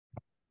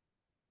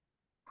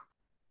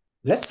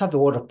Let's have a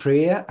word of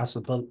prayer as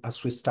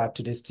we start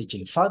today's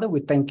teaching. Father,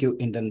 we thank you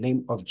in the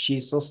name of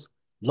Jesus.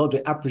 Lord, we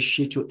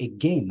appreciate you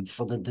again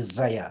for the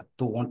desire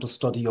to want to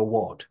study your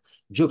word.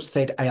 Job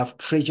said, I have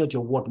treasured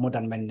your word more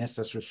than my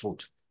necessary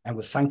food. And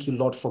we thank you,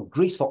 Lord, for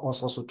grace for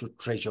us also to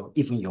treasure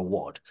even your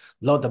word.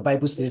 Lord, the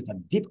Bible says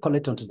that deep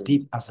calleth unto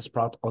deep as the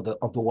sprout of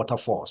the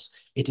waterfalls.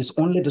 It is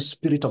only the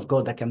Spirit of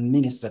God that can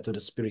minister to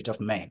the spirit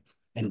of man.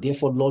 And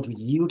therefore, Lord, we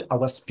yield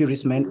our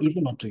spirits, man,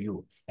 even unto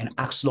you, and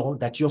ask,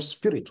 Lord, that your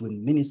spirit will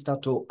minister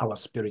to our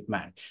spirit,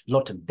 man.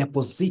 Lord,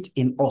 deposit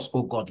in us,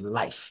 oh God,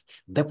 life.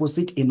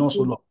 Deposit in us,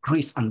 oh Lord,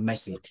 grace and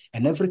mercy,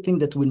 and everything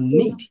that we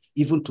need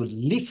even to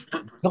live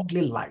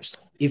godly lives,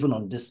 even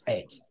on this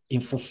earth, in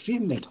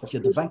fulfillment of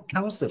your divine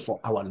counsel for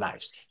our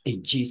lives.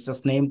 In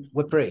Jesus' name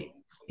we pray.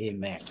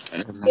 Amen.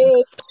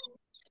 Amen.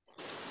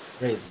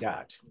 Praise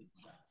God.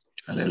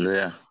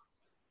 Hallelujah.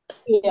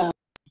 Yeah.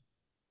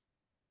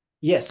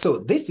 Yes, so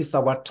this is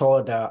our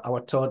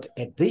third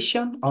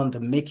edition on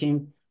the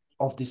making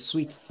of the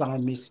sweet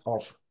psalmist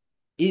of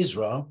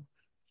Israel.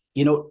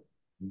 You know,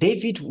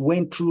 David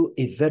went through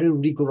a very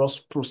rigorous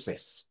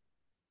process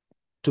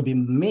to be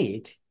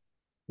made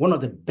one of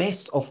the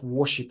best of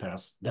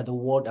worshipers that the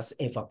world has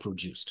ever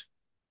produced.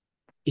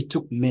 It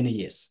took many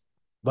years,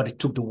 but it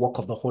took the work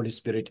of the Holy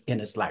Spirit in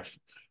his life.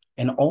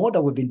 And all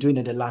that we've been doing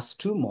in the last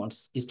 2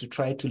 months is to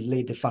try to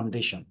lay the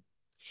foundation.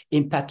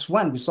 In part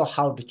one, we saw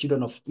how the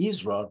children of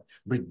Israel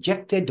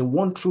rejected the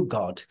one true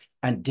God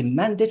and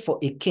demanded for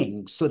a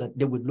king so that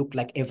they would look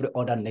like every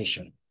other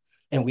nation.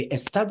 And we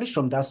established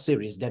from that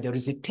series that there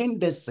is a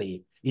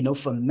tendency,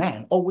 for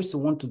man always to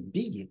want to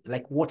be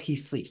like what he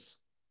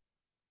sees,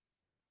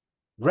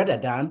 rather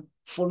than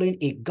following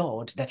a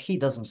God that he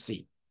doesn't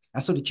see.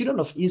 And so the children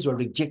of Israel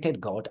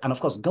rejected God. And of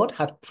course, God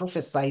had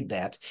prophesied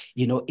that,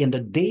 in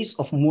the days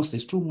of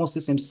Moses, through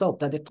Moses himself,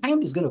 that the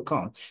time is going to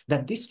come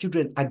that these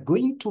children are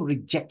going to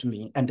reject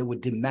me and they will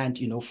demand,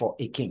 for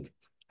a king.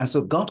 And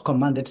so God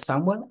commanded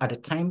Samuel at the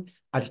time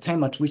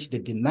at which they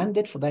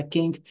demanded for that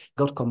king,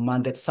 God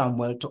commanded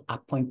Samuel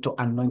to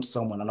anoint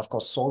someone. And of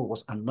course, Saul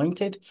was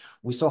anointed.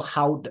 We saw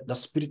how the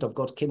Spirit of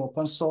God came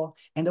upon Saul.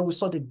 And then we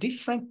saw the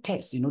different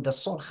tests, that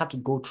Saul had to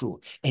go through.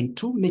 And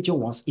two major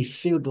ones, he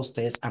failed those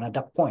tests. And at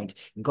that point,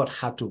 God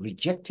had to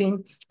reject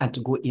him and to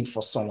go in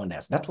for someone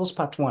else. That was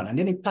part one. And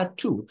then in part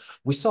two,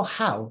 we saw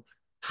how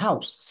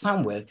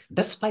Samuel,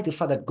 despite the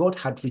fact that God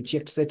had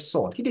rejected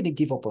Saul, he didn't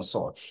give up on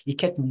Saul. He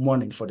kept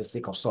mourning for the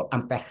sake of Saul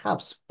and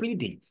perhaps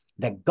pleading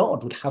that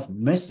God would have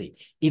mercy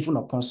even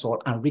upon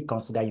Saul and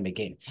reconsider him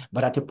again.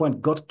 But at a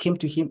point, God came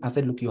to him and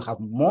said, look, you have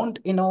mourned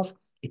enough.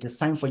 It is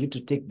time for you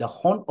to take the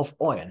horn of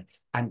oil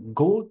and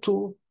go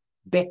to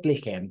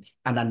Bethlehem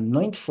and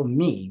anoint for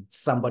me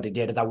somebody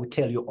there that I will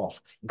tell you of.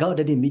 God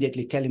didn't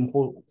immediately tell him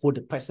who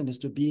the person is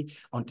to be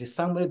until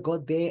Samuel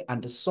got there,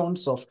 and the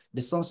sons of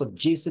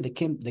Jesse,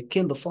 they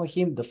came before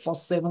him, the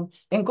first seven,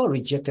 and God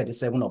rejected the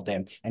seven of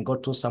them. And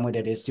God told Samuel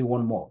that there's still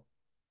one more.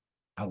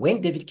 And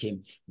when David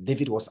came,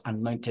 David was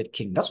anointed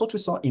king. That's what we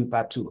saw in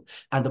part two.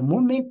 And the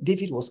moment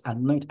David was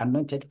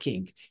anointed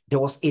king, there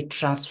was a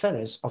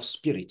transference of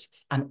spirit,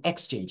 an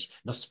exchange.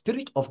 The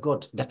spirit of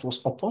God that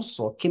was upon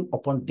Saul came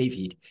upon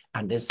David,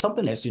 and then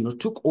something else,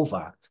 took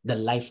over the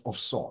life of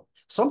Saul.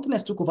 Something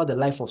else took over the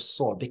life of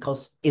Saul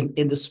because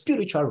in the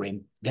spiritual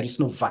realm, there is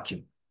no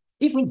vacuum.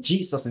 Even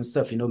Jesus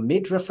himself,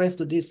 made reference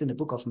to this in the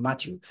book of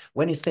Matthew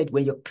when he said,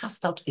 when you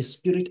cast out a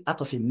spirit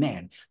out of a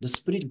man, the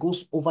spirit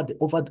goes over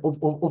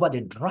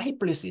the dry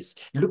places,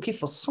 looking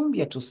for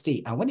somewhere to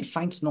stay. And when he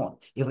finds none,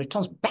 it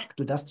returns back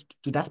to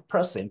that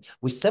person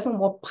with seven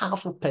more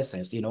powerful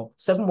persons,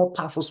 seven more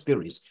powerful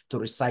spirits to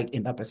reside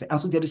in that person. And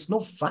so there is no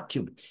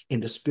vacuum in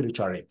the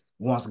spiritual realm.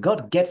 Once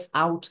God gets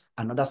out,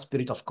 another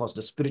spirit, of course,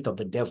 the spirit of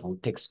the devil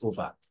takes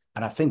over.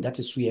 And I think that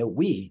is where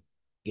we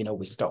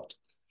stopped.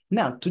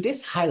 Now,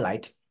 today's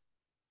highlight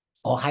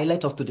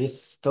of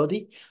today's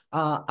study,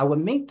 our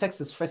main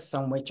text is 1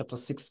 Samuel chapter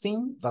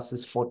 16,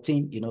 verses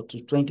 14,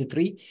 to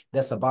 23.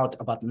 That's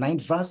about 9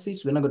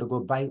 verses. We're not going to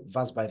go by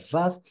verse, but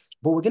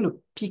we're going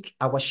to pick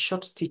our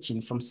short teaching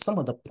from some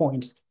of the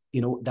points,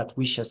 that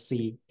we shall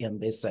see in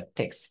this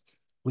text.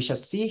 We shall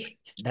see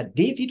that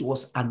David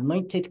was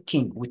anointed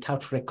king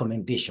without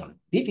recommendation.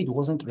 David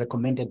wasn't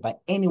recommended by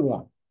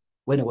anyone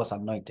when he was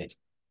anointed.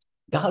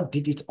 God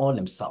did it all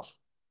himself.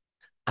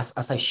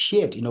 As I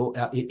shared,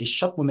 a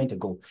short moment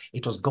ago,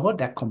 it was God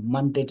that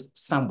commanded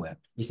Samuel.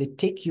 He said,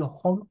 take your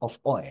horn of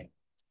oil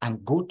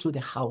and go to the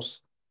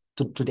house,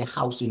 to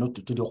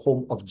the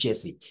home of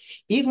Jesse.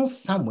 Even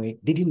Samuel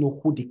didn't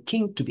know who the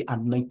king to be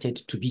anointed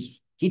to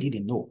be. He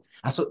didn't know.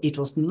 And so it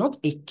was not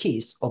a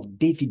case of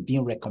David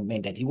being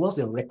recommended. He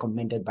wasn't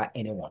recommended by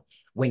anyone.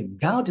 When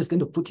God is going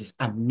to put his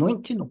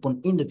anointing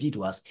upon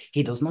individuals,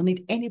 he does not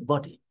need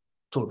anybody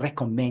to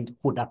recommend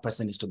who that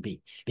person is to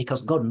be,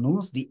 because God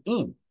knows the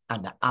in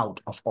and the out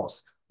of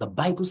us. The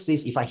Bible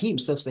says, if he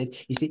himself said,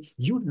 he said,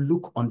 you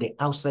look on the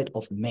outside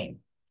of men,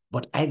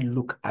 but I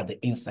look at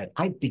the inside.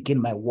 I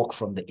begin my work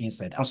from the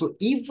inside. And so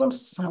even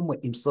Samuel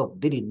himself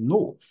didn't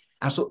know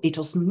And so it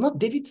was not,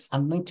 David's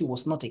anointing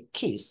was not a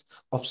case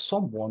of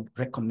someone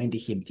recommending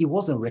him. He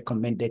wasn't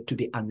recommended to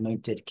the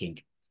anointed king.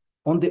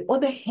 On the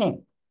other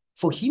hand,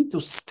 for him to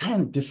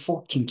stand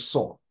before King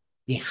Saul,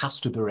 he has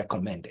to be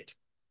recommended.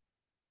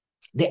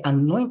 The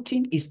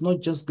anointing is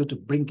not just going to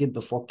bring him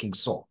before King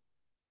Saul.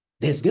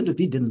 There's going to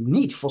be the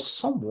need for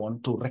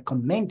someone to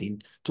recommend him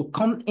to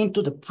come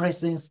into the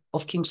presence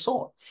of King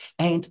Saul.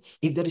 And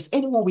if there is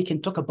anyone we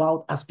can talk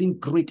about as being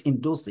great in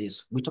those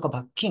days, we talk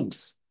about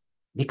kings,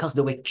 because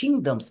there were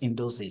kingdoms in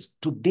those days.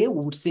 Today,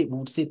 we would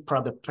say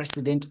probably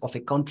president of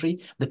a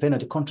country, depending on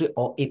the country,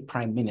 or a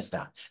prime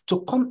minister.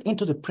 To come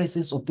into the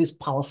presence of these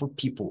powerful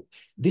people,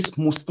 these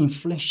most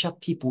influential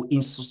people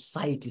in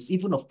societies,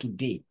 even of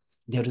today,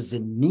 there is a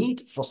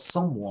need for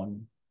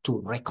someone to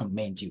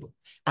recommend you.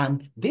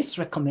 And this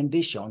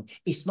recommendation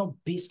is not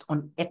based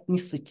on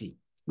ethnicity.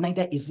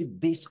 Neither is it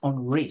based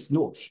on race.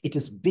 No, it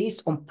is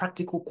based on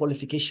practical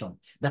qualification.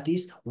 That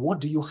is, what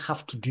do you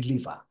have to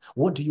deliver?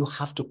 What do you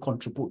have to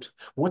contribute?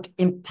 What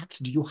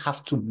impact do you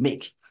have to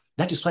make?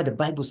 That is why the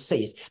Bible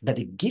says that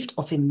the gift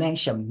of a man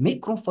shall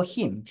make room for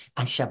him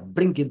and shall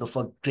bring him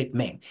before great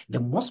men.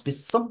 There must be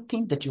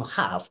something that you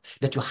have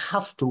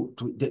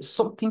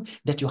something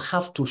that you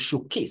have to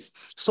showcase,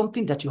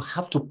 something that you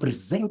have to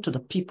present to the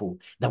people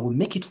that will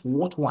make it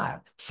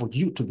worthwhile for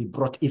you to be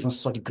brought even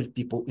such great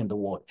people in the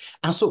world.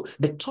 And so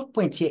the third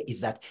point here is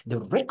that the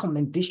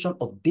recommendation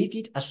of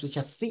David, as we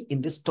shall see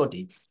in this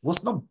study,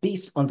 was not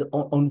based on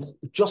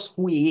just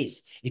who he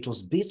is. It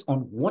was based on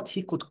what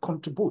he could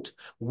contribute,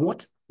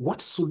 what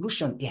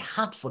solution he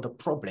had for the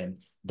problem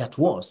that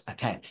was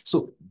at hand.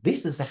 So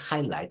this is a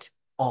highlight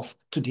of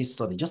today's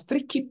study. Just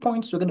 3 key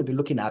points we're going to be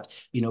looking at,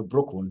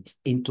 broken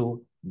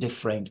into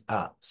different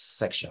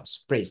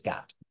sections. Praise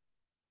God.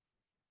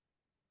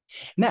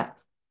 Now,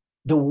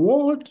 the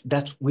world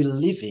that we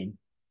live in,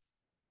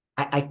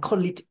 I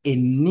call it a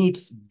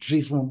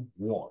needs-driven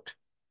world.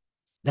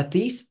 That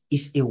this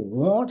is a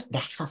world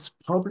that has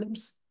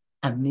problems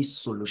and needs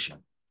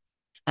solution.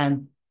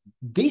 And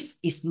this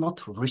is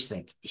not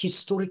recent.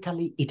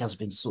 Historically, it has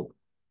been so.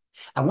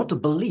 I want to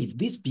believe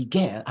this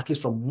began, at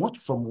least from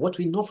what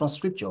we know from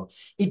scripture,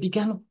 it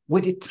began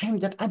with the time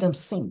that Adam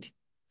sinned.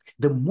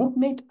 The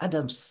moment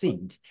Adam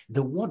sinned,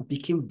 the world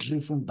became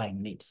driven by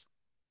needs.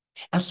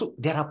 And so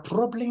there are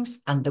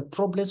problems, and the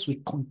problems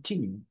will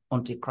continue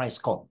until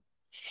Christ comes.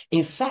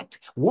 In fact,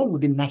 one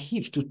would be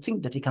naive to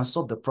think that he can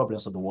solve the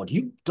problems of the world.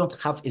 You don't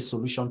have a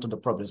solution to the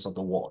problems of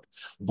the world,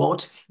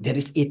 but there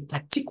is a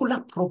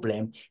particular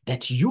problem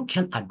that you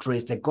can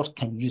address that God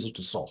can use it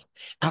to solve.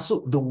 And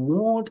so the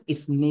world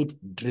is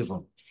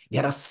need-driven.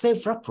 There are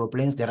several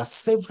problems, there are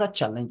several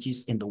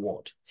challenges in the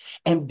world.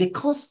 And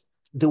because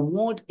the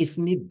world is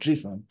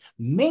need-driven,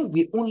 men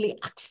will only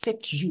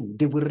accept you,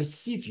 they will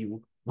receive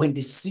you when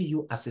they see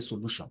you as a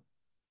solution.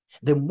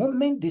 The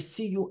moment they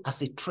see you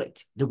as a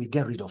threat, they will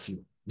get rid of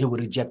you. They will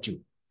reject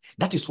you.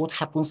 That is what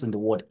happens in the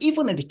world.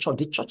 Even in the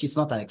church is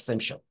not an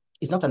exception.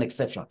 It's not an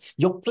exception.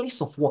 Your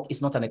place of work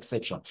is not an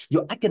exception.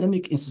 Your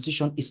academic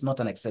institution is not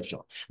an exception.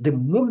 The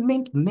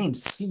moment men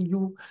see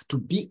you to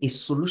be a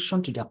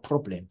solution to their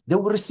problem, they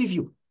will receive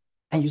you.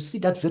 And you see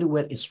that very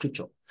well in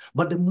scripture.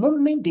 But the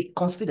moment they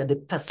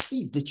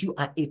perceive that you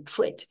are a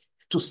threat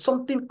to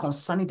something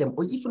concerning them,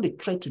 or even a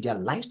threat to their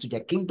lives, to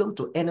their kingdom,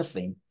 to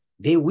anything,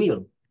 they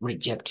will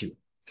reject you.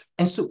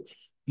 And so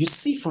you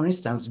see, for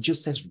instance,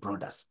 Joseph's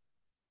brothers.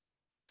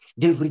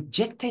 They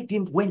rejected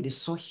him when they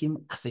saw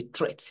him as a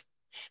threat.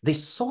 They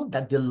saw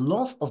that the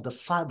love of the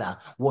father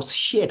was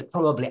shared,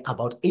 probably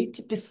about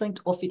 80%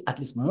 of it, at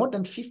least more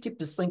than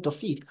 50% of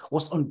it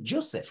was on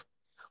Joseph.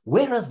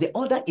 Whereas the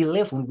other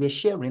 11 were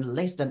sharing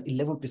less than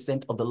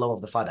 11% of the love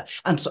of the father.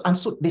 And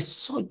so they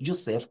saw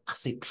Joseph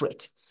as a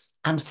threat.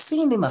 And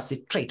seeing him as a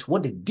threat,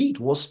 what they did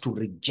was to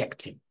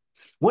reject him.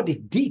 What they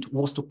did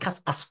was to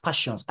cast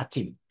aspersions at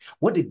him.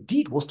 What they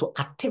did was to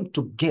attempt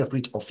to get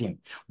rid of him.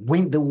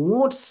 When the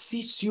world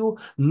sees you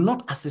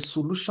not as a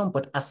solution,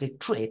 but as a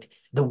threat,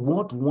 the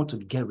world wants to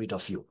get rid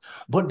of you.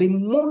 But the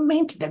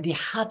moment that they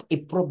had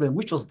a problem,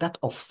 which was that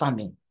of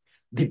famine,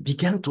 they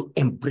began to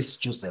embrace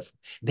Joseph.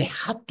 They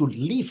had to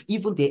leave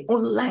even their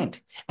own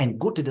land and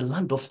go to the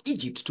land of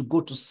Egypt to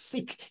go to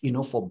seek,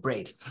 for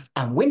bread.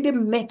 And when they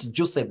met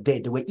Joseph there,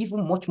 they were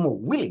even much more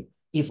willing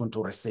even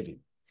to receive him.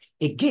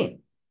 Again,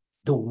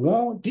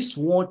 this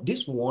world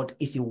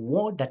is a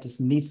world that is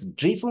needs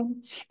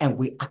driven, and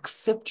we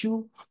accept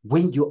you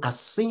when you are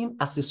seen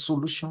as a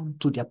solution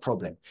to their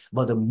problem.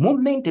 But the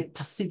moment they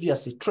perceive you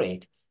as a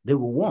threat, they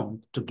will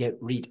want to get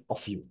rid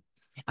of you.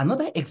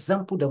 Another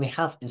example that we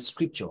have in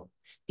scripture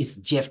is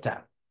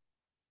Jephthah.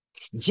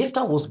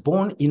 Jephthah was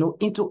born,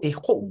 into a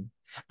home.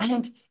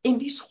 And in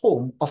this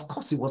home, of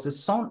course, he was a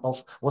son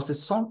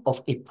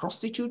of a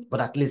prostitute, but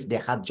at least they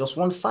had just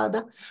one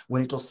father.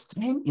 When it was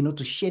time,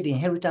 to share the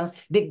inheritance,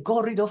 they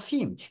got rid of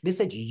him. They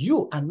said,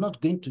 you are not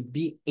going to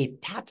be a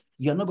part,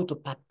 you're not going to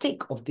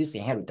partake of this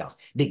inheritance.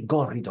 They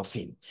got rid of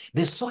him.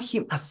 They saw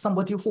him as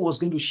somebody who was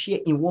going to share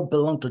in what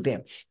belonged to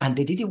them. And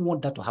they didn't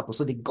want that to happen.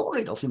 So they got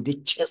rid of him. They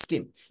chased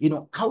him,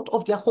 out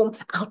of their home,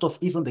 out of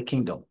even the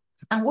kingdom.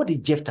 And what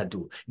did Jephthah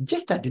do?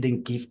 Jephthah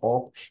didn't give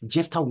up.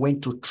 Jephthah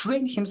went to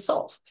train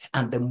himself.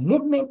 And the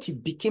moment he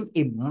became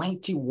a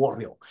mighty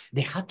warrior,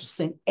 they had to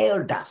send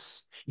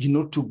elders,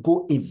 to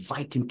go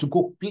invite him, to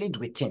go plead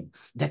with him.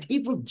 That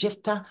even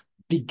Jephthah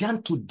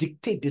began to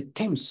dictate the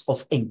terms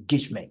of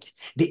engagement.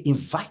 They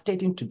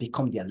invited him to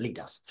become their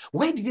leaders.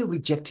 Why did they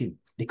reject him?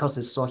 Because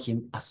they saw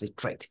him as a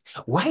threat.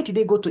 Why did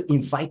they go to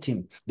invite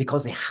him?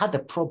 Because they had a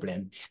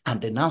problem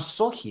and they now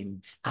saw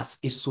him as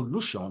a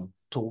solution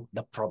to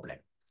the problem.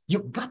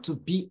 You got to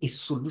be a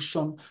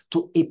solution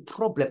to a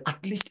problem,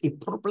 at least a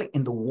problem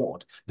in the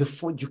world,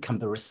 before you can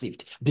be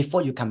received,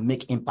 before you can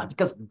make impact.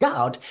 Because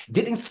God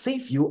didn't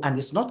save you and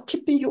is not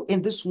keeping you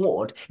in this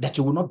world that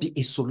you will not be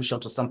a solution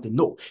to something.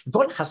 No,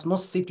 God has not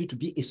saved you to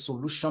be a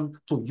solution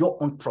to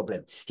your own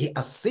problem. He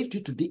has saved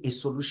you to be a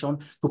solution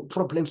to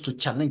problems, to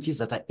challenges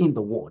that are in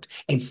the world.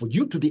 And for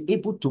you to be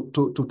able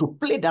to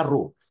play that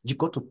role, you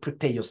got to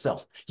prepare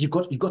yourself. You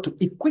got to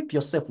equip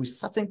yourself with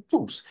certain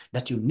tools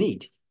that you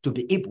need to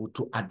be able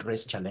to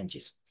address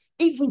challenges.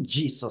 Even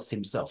Jesus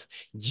himself,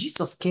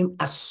 Jesus came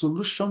as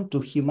solution to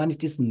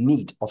humanity's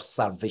need of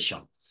salvation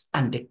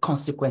and the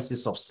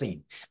consequences of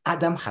sin.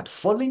 Adam had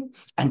fallen,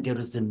 and there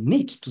is the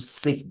need to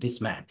save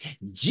this man.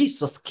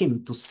 Jesus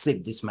came to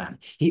save this man.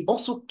 He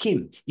also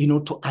came,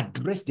 to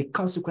address the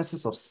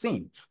consequences of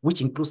sin, which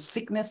includes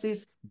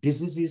sicknesses,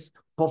 diseases,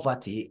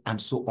 poverty,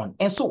 and so on.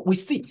 And so we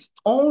see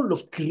all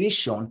of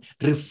creation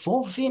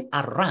revolving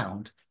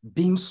around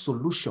being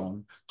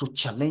solution to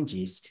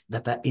challenges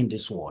that are in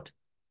this world.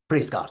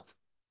 Praise God.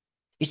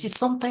 You see,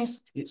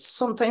 sometimes,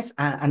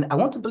 and I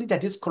want to believe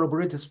that this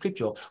corroborates the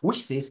scripture, which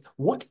says,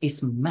 "What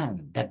is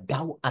man that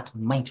thou art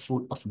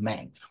mindful of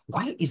man?"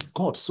 Why is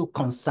God so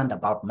concerned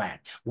about man?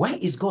 Why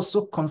is God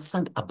so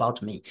concerned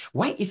about me?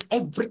 Why is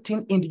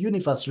everything in the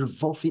universe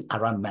revolving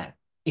around man?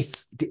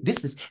 This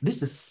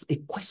is a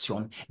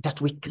question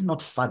that we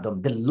cannot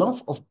fathom. The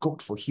love of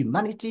God for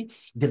humanity,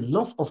 the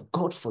love of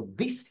God for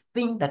this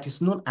thing that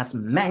is known as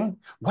man.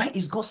 Why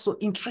is God so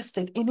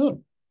interested in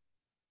him?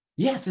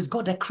 Yes, it's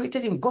God that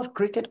created him. God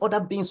created other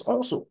beings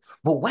also.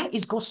 But why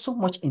is God so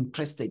much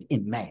interested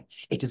in man?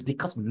 It is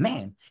because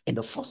man, in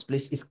the first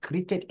place, is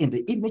created in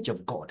the image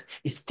of God.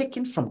 It's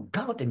taken from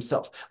God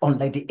himself,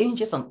 unlike the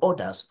angels and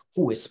others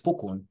who were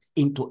spoken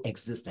into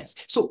existence.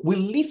 So we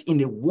live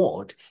in a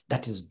world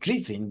that is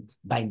driven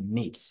by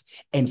needs.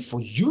 And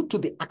for you to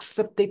be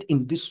accepted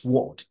in this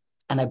world,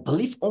 and I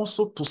believe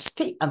also to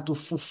stay and to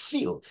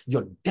fulfill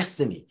your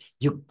destiny,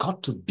 you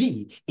got to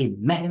be a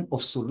man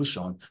of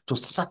solution to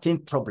certain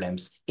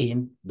problems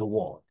in the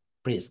world.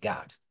 Praise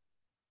God.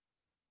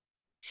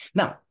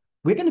 Now,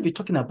 we're going to be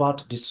talking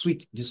about the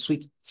sweet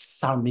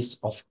psalmist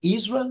of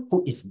Israel,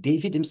 who is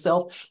David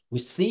himself. We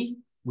see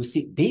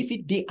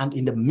David being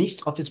in the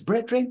midst of his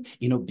brethren,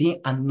 being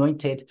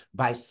anointed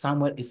by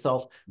Samuel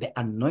himself. The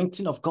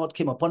anointing of God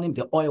came upon him.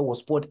 The oil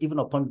was poured even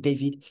upon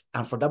David.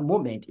 And for that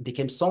moment, it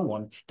became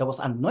someone that was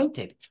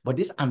anointed. But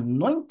this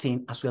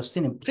anointing, as we have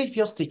seen in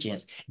previous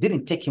teachings,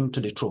 didn't take him to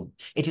the throne.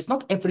 It is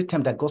not every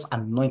time that God's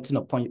anointing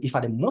upon you. If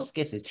at the most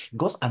cases,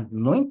 God's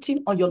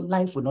anointing on your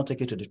life will not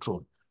take you to the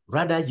throne.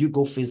 Rather, you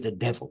go face the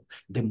devil.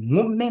 The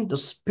moment the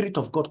Spirit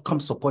of God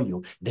comes upon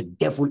you, the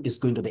devil is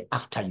going to be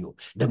after you.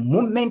 The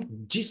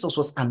moment Jesus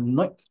was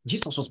anointed,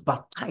 Jesus was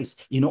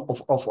baptized,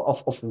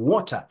 of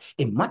water.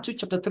 In Matthew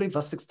chapter 3,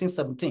 verse 16,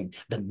 17,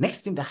 the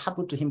next thing that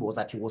happened to him was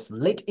that he was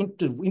led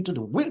into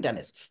the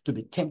wilderness to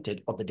be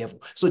tempted of the devil.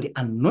 So the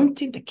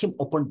anointing that came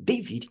upon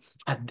David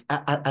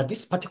at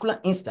this particular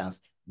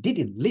instance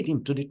didn't lead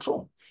him to the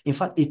throne. In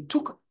fact, it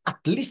took at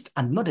least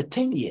another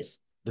 10 years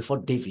before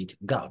David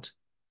got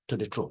to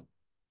the throne.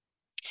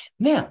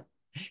 Now,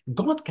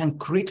 God can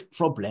create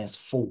problems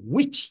for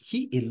which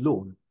he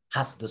alone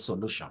has the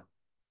solution.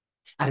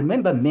 I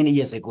remember many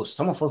years ago,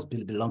 some of us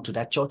belong to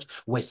that church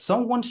where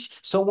someone,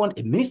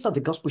 a minister of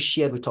the gospel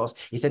shared with us.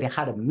 He said they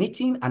had a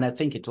meeting, and I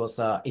think it was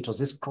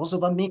this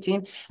crossover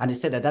meeting. And he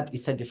said he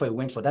said before he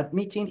went for that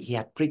meeting, he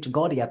had prayed to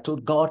God. He had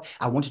told God,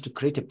 "I wanted to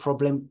create a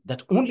problem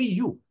that only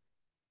you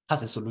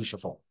has a solution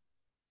for."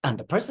 And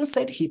the person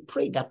said he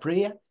prayed that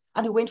prayer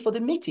and he went for the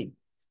meeting.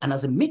 And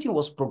as the meeting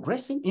was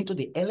progressing into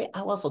the early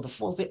hours of the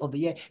first day of the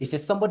year, he said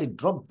somebody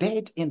dropped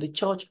dead in the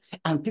church,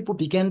 and people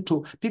began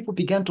to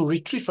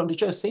retreat from the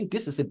church, saying,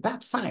 "This is a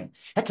bad sign.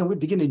 How can we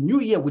begin a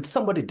new year with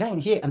somebody dying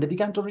here?" And they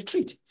began to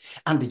retreat.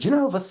 And the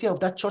general overseer of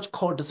that church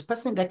called this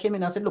person that came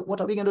in and said, "Look, what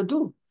are we going to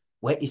do?"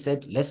 Well, he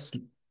said, "Let's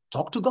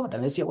talk to God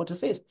and let's hear what he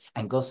says."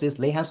 And God says,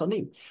 "Lay hands on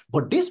him."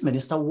 But this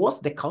minister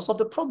was the cause of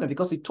the problem,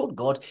 because he told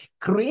God,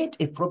 "Create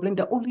a problem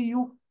that only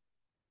you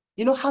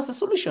has a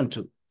solution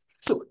to."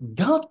 So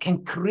God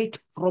can create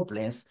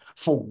problems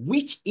for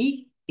which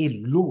he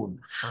alone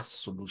has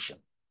solution.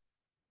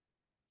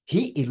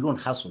 He alone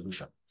has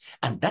solution.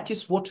 And that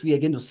is what we are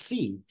going to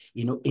see,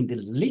 in the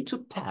little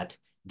part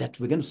that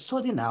we're going to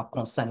study now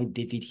concerning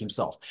David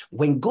himself.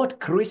 When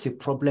God creates a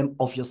problem,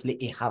 obviously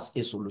he has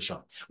a solution.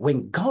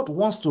 When God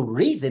wants to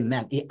raise a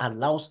man, he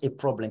allows a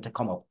problem to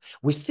come up.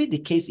 We see the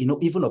case,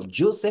 even of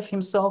Joseph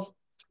himself.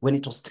 When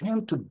it was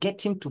time to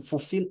get him to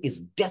fulfill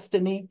his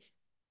destiny,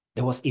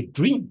 there was a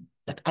dream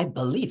that I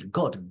believe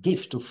God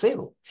gave to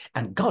Pharaoh.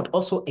 And God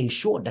also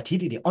ensured that he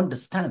didn't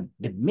understand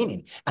the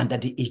meaning, and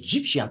that the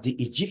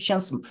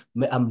Egyptians,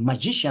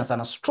 magicians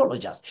and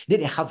astrologers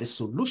didn't have a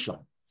solution.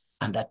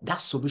 And that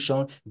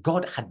solution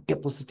God had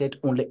deposited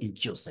only in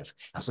Joseph.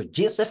 And so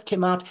Joseph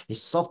came out, he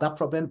solved that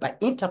problem by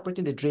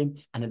interpreting the dream,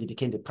 and then he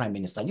became the prime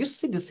minister. You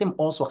see the same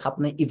also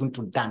happening even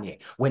to Daniel.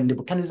 When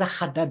Nebuchadnezzar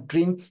had that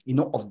dream,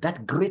 of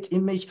that great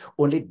image,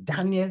 only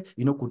Daniel,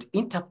 could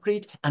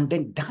interpret, and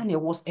then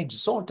Daniel was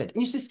exalted.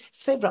 You see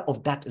several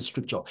of that in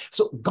scripture.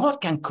 So God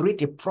can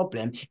create a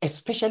problem,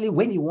 especially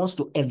when he wants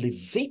to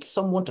elevate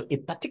someone to a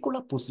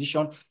particular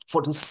position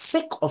for the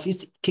sake of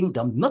his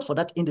kingdom, not for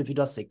that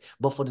individual's sake,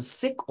 but for the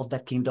sake of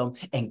that kingdom.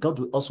 And God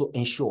will also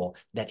ensure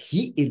that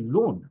he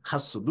alone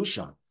has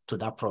solution to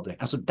that problem.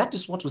 And so that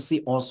is what we see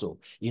also,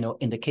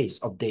 in the case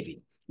of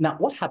David. Now,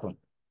 what happened?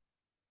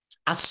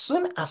 As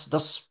soon as the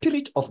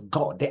Spirit of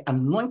God, the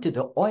anointed,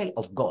 the oil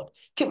of God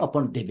came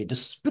upon David, the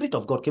Spirit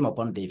of God came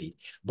upon David.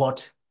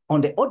 But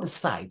on the other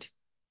side,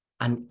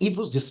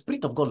 the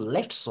Spirit of God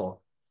left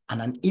Saul,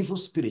 and an evil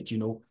spirit,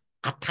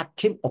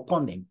 came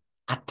upon him,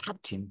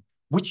 attacked him,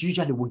 which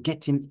usually will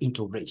get him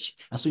into rage.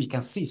 And so you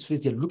can see his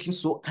face there looking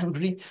so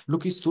angry,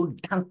 looking so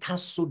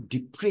downcast, so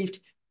depraved.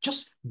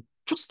 Just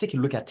take a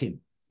look at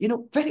him,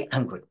 very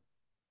angry.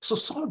 So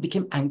Saul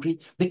became angry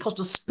because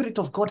the Spirit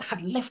of God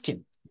had left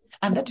him.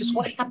 And that is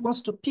what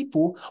happens to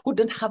people who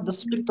don't have the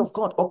Spirit of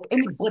God, or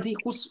anybody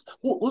whose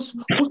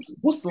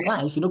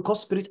life, God's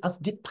Spirit has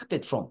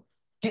departed from.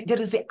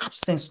 There is the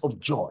absence of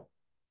joy.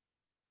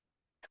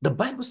 The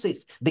Bible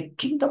says the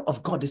kingdom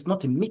of God is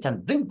not in meat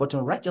and drink, but in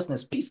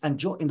righteousness, peace, and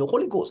joy in the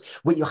Holy Ghost.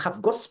 When you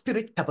have God's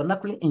Spirit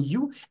tabernacling in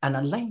you and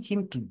allowing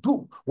him to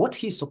do what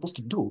he is supposed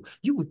to do,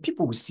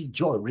 people will see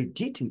joy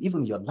radiating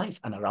even in your life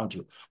and around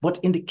you. But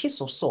in the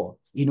case of Saul,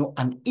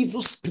 an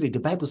evil spirit, the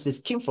Bible says,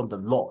 came from the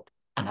Lord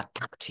and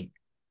attacked him.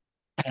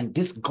 And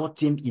this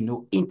got him,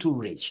 into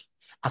rage.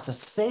 As I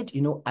said,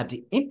 at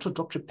the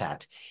introductory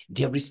part,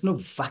 there is no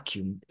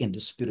vacuum in the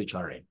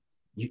spiritual realm.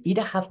 You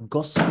either have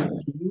God's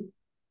Spirit in you,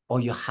 or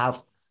you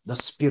have the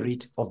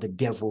spirit of the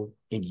devil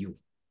in you.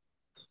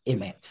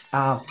 Amen.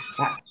 I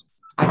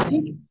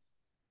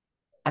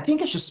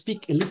think I should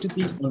speak a little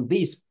bit on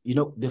this,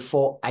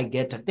 before I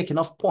get taken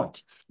off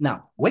point.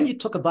 Now, when you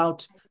talk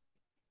about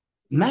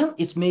man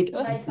is made,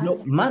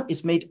 man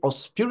is made of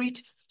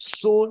spirit,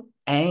 soul,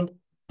 and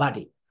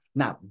body.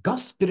 Now,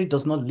 God's spirit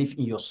does not live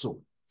in your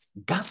soul.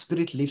 God's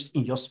spirit lives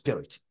in your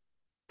spirit.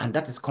 And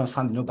that is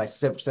confirmed, by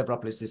several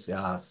places,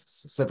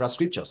 several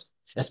scriptures,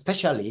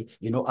 especially,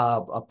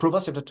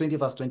 Proverbs chapter 20,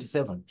 verse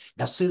 27,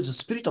 that says the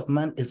spirit of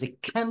man is a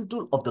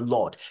candle of the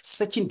Lord,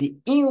 searching the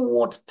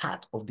inward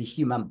part of the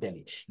human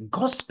belly.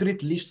 God's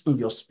spirit lives in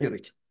your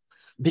spirit.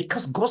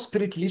 Because God's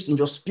spirit lives in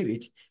your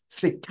spirit,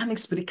 satanic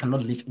spirit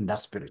cannot live in that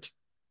spirit.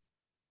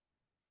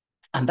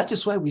 And that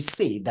is why we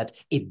say that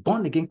a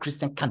born-again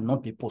Christian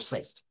cannot be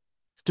possessed.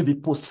 To be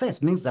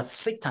possessed means that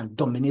Satan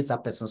dominates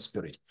that person's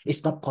spirit.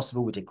 It's not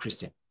possible with a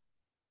Christian.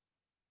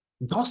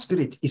 God's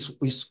spirit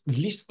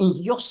lives in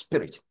your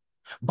spirit.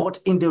 But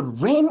in the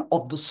realm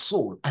of the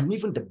soul and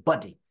even the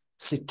body,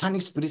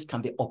 satanic spirits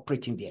can be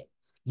operating there.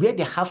 Where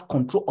they have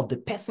control of the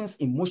person's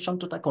emotion,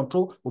 total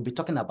control, we'll be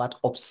talking about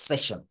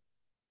obsession.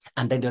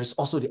 And then there is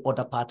also the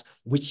other part,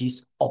 which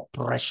is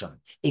oppression.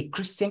 A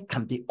Christian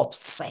can be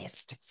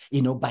obsessed,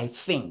 by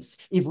things,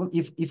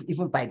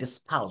 even by the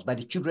spouse, by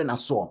the children and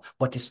so on,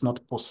 but it's not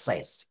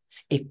possessed.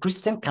 A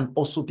Christian can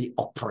also be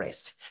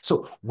oppressed.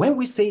 So when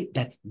we say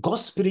that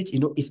God's spirit,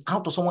 is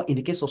out of someone, in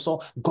the case of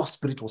Saul, God's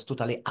spirit was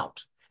totally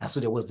out. And so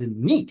there was the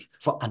need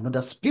for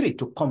another spirit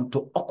to come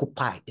to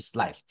occupy his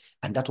life.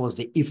 And that was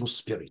the evil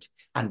spirit.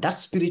 And that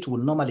spirit will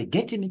normally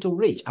get him into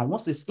rage. And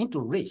once he's into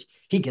rage,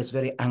 he gets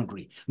very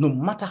angry. No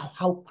matter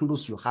how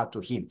close you are to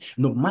him,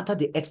 no matter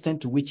the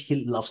extent to which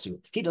he loves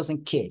you, he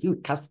doesn't care. He will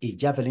cast a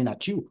javelin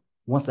at you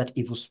once that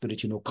evil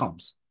spirit,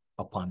 comes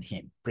upon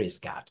him. Praise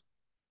God.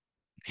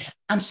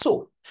 And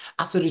so,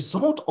 as a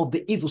result of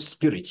the evil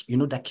spirit,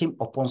 that came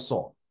upon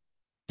Saul,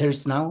 there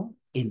is now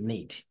a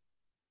need.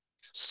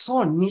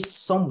 Saul needs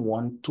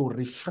someone to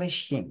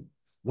refresh him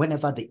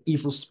whenever the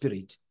evil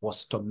spirit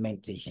was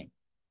tormenting him.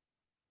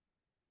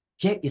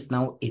 Here is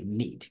now a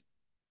need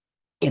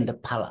in the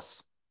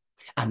palace.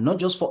 And not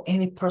just for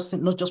any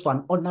person, not just for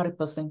an ordinary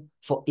person,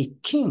 for a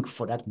king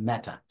for that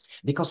matter.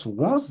 Because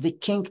once the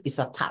king is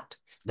attacked,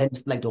 then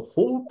it's like the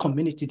whole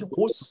community, the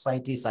whole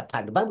society is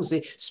attacked. The Bible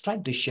says,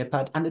 strike the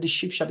shepherd and the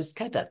sheep shall be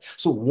scattered.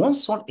 So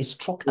once one is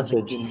struck as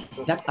a king,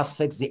 that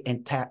affects the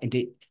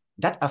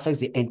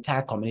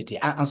entire community.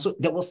 And so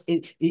there was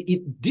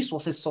this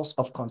was a source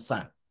of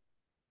concern.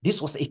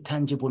 This was a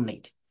tangible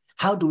need.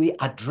 How do we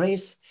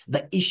address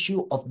the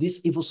issue of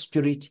this evil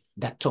spirit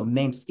that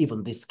torments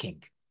even this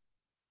king?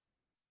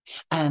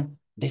 And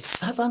the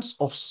servants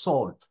of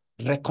Saul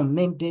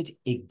recommended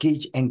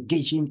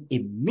engaging a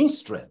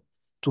minstrel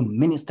to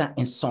minister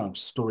in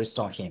songs to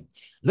restore him.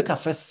 Look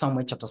at 1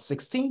 Samuel chapter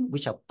 16,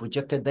 which I've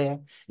projected there.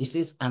 It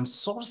says, and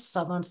Saul's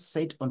servant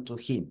said unto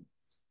him,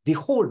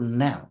 behold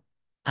now,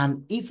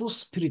 an evil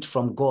spirit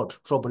from God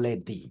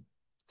troubled thee.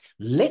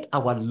 let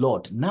our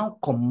Lord now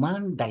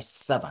command thy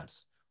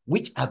servants,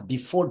 which are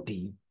before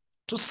thee,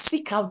 to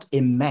seek out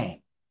a man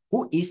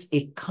who is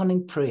a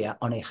cunning player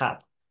on a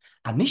harp.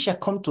 And it shall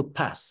come to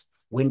pass,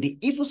 when the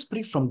evil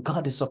spirit from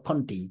God is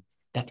upon thee,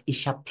 that he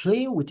shall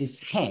play with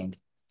his hand,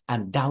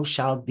 and thou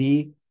shalt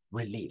be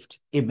relieved.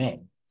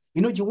 Amen.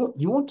 You know,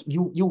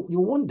 you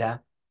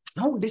wonder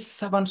how these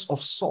servants of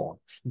Saul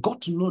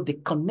got to know the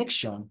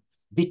connection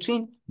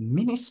between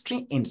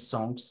ministering in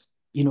songs,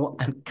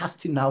 and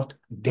casting out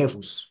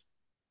devils.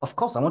 Of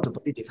course, I want to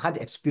believe they've had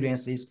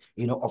experiences,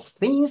 of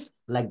things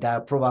like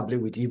that, probably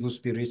with evil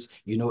spirits,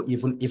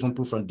 even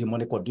people from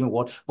demonic or doing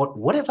what. But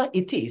whatever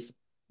it is,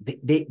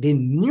 they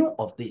knew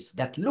of this,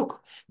 that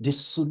look, the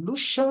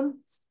solution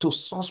to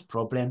Saul's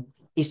problem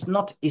is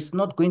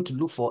not going to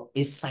look for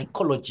a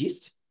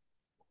psychologist.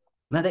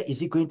 Neither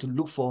is he going to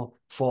look for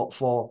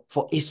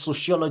a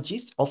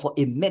sociologist or for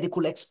a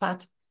medical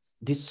expert.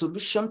 The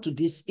solution to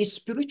this is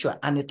spiritual,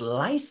 and it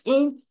lies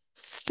in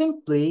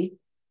simply,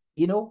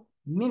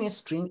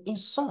 ministering in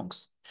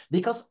songs.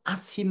 Because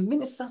as he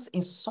ministers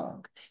in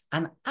song,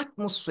 an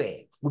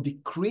atmosphere will be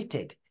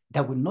created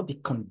that will not be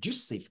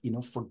conducive,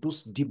 for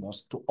those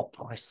demons to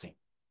oppress him.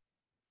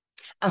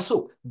 And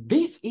so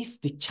this is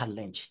the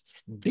challenge.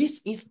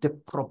 This is the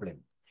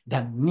problem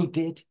that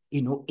needed,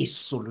 a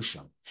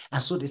solution.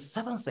 And so the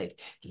servant said,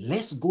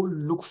 let's go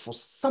look for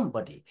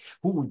somebody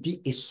who will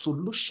be a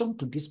solution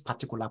to this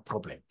particular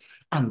problem.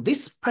 And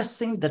this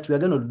person that we are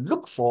going to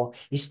look for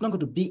is not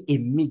going to be a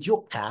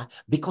mediocre,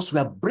 because we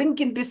are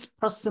bringing this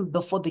person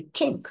before the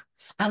king.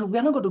 And we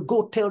are not going to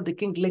go tell the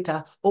king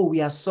later, oh,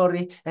 we are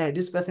sorry,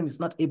 this person is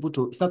not able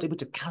to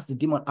cast the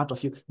demon out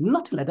of you.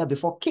 Nothing like that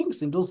before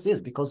kings in those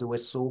days, because they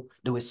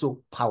were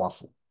so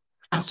powerful.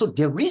 And so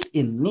there is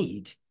a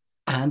need,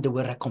 and they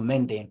were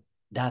recommending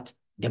that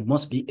there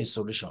must be a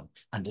solution.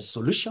 And the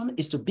solution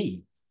is to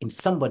be in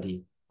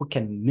somebody who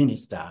can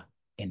minister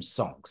in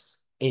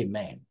songs.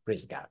 Amen.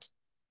 Praise God.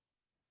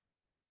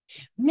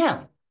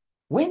 Now,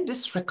 when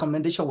this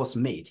recommendation was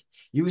made,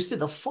 you will see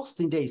the first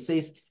thing there, it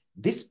says,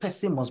 this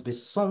person must be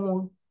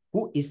someone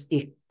who is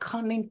a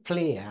cunning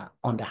player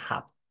on the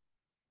harp.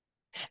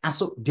 And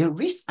so there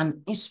is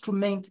an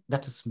instrument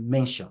that is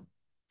mentioned.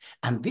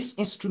 And this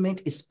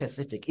instrument is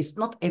specific. It's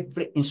not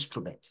every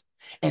instrument.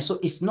 And so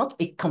it's not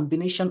a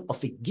combination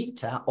of a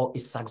guitar or a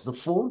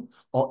saxophone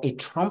or a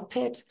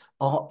trumpet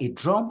or a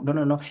drum. No,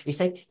 no, no. It's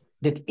like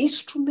the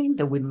instrument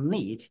that we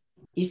need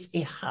is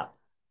a harp.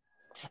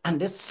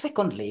 And then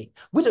secondly,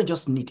 we don't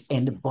just need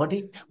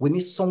anybody. We need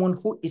someone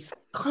who is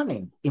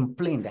cunning in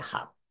playing the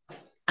harp.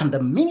 And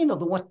the meaning of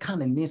the word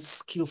cunning means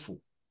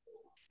skillful.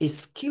 A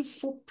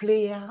skillful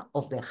player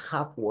of the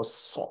harp was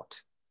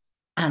sought,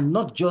 and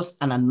not just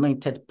an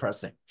anointed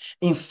person.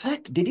 In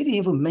fact, they didn't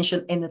even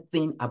mention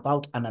anything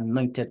about an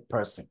anointed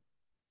person.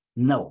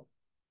 No,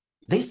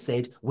 they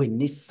said we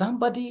need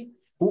somebody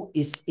who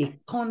is a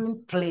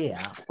cunning player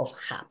of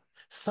harp,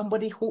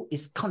 somebody who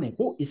is cunning,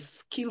 who is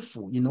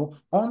skillful,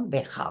 on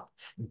the harp.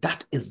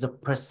 That is the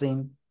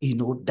person,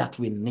 that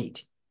we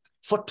need.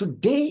 For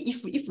today,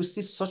 if we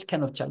see such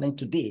kind of challenge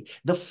today,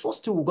 the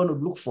first thing we're going to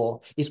look for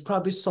is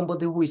probably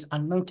somebody who is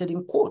anointed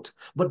in quote.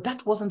 But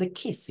that wasn't the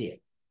case here.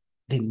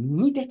 They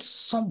needed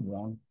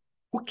someone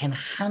who can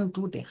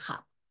handle the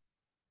harp,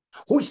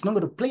 who is not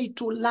going to play it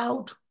too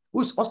loud,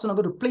 who is also not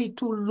going to play it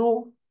too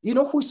low,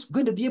 who is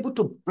going to be able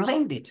to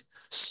blend it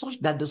such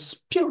that the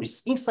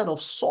spirits inside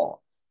of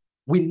Saul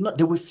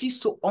they will feel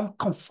so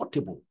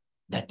uncomfortable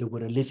that they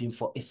will leave him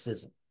for a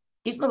season.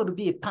 It's not going to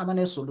be a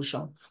permanent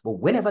solution, but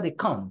whenever they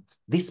come,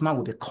 this man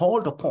will be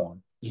called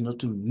upon,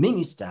 to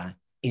minister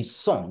in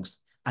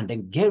songs and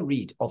then get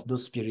rid of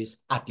those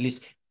spirits, at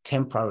least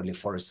temporarily,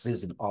 for a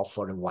season or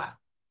for a while.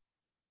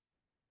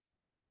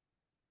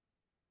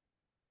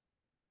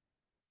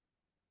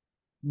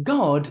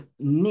 God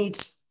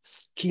needs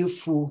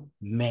skillful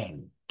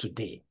men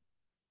today.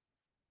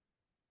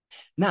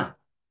 Now,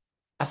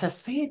 as I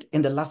said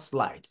in the last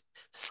slide,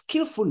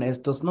 skillfulness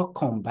does not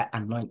come by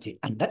anointing.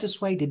 And that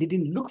is why they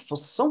didn't look for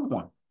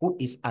someone who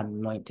is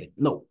anointed.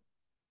 No,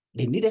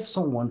 they needed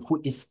someone who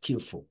is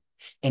skillful.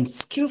 And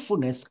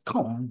skillfulness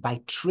comes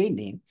by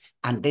training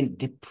and then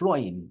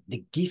deploying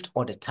the gift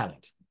or the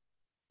talent.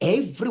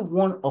 Every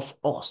one of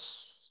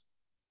us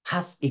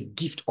has a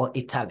gift or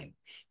a talent.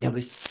 There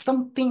is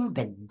something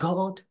that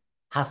God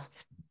has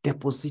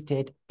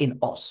deposited in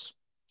us.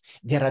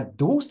 There are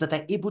those that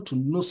are able to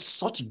know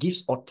such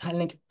gifts or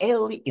talent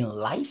early in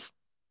life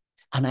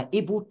and are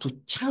able to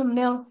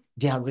channel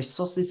their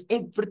resources,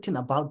 everything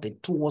about them,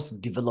 towards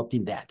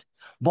developing that.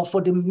 But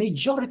for the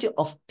majority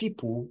of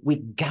people, we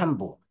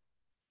gamble.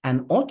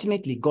 And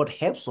ultimately, God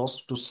helps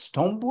us to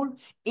stumble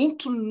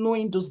into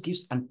knowing those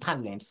gifts and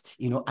talents,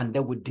 and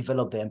then we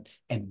develop them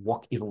and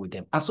work even with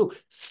them. And so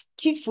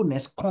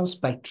skillfulness comes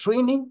by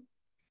training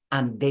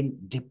and then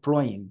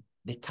deploying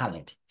the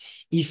talent.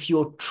 If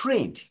you're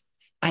trained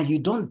and you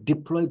don't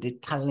deploy the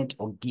talent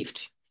or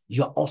gift,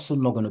 you're also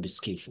not going to be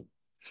skillful.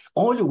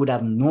 All you would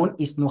have known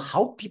is know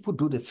how people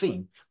do the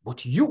thing,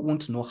 but you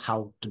won't know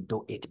how to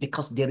do it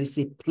because there is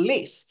a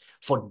place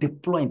for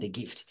deploying the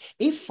gift.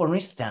 If, for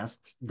instance,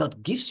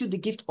 God gives you the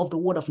gift of the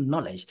word of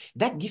knowledge,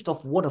 that gift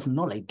of word of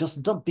knowledge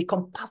does not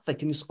become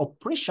perfect in its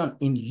operation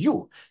in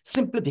you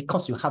simply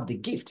because you have the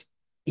gift.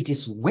 It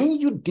is when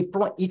you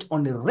deploy it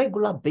on a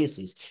regular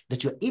basis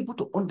that you're able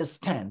to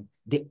understand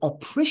the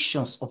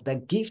operations of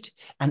that gift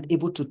and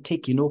able to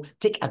take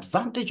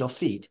advantage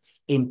of it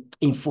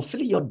in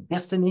fulfilling your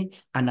destiny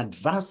and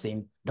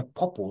advancing the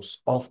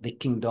purpose of the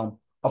kingdom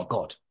of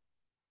God.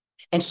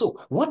 And so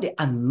what the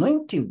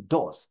anointing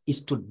does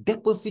is to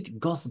deposit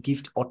God's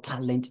gift or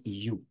talent in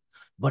you.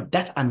 But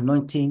that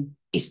anointing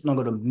is not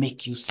going to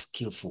make you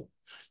skillful.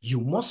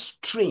 You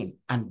must train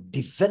and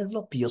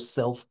develop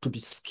yourself to be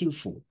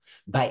skillful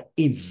by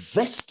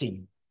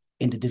investing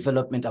in the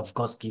development of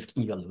God's gift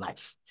in your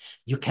life.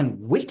 You can't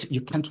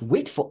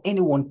wait for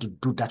anyone to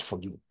do that for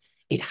you.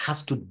 It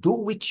has to do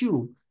with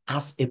you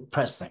as a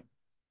person.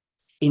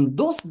 In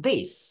those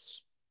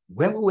days,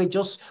 when we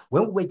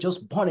were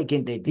just born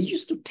again, they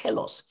used to tell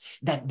us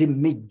that the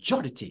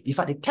majority, in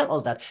fact, they tell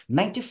us that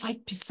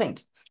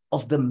 95%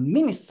 of the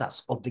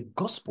ministers of the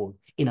gospel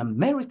in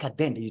America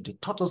then, they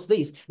taught us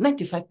this,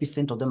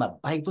 95% of them are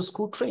Bible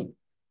school trained.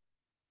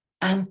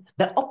 And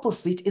the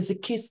opposite is the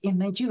case in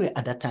Nigeria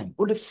at that time.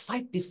 Only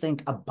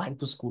 5% are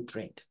Bible school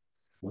trained.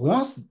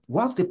 Once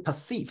they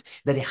perceive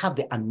that they have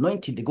the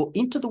anointing, they go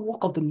into the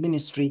work of the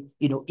ministry,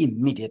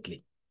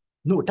 immediately.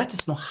 No, that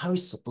is not how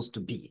it's supposed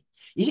to be.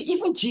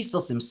 Even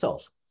Jesus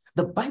himself,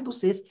 the Bible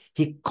says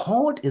he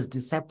called his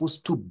disciples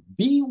to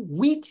be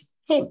with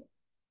him.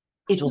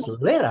 It was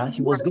later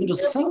he was going to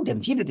send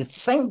them. He didn't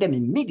send them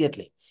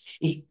immediately.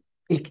 He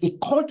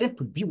called them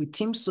to be with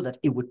him so that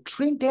he would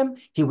train them.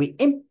 He will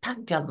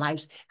impact their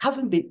lives.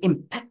 Having been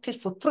impacted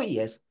for 3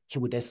 years, he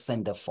would then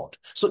send them forth.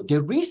 So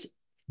there is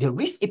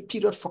a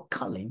period for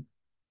calling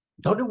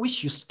during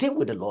which you stay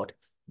with the Lord,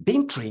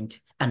 being trained,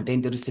 and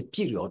then there is a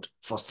period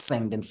for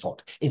sending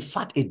forth. In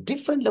fact, a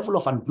different level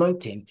of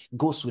anointing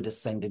goes with the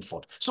sending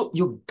forth. So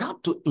you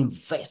got to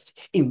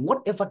invest in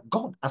whatever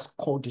God has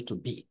called you to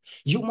be.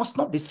 You must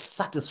not be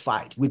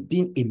satisfied with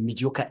being a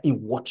mediocre in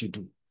what you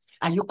do.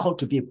 Are you called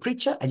to be a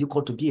preacher? Are you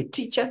called to be a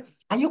teacher?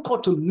 Are you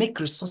called to make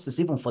resources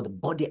even for the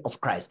body of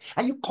Christ?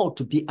 Are you called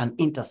to be an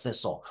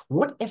intercessor?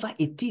 Whatever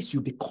it is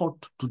you'll be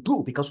called to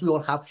do, because we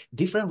all have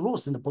different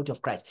roles in the body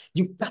of Christ,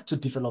 you've got to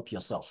develop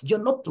yourself.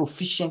 You're not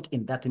proficient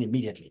in that thing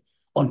immediately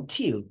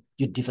until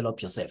you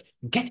develop yourself.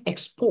 Get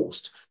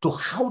exposed to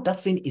how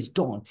that thing is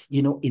done,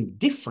 in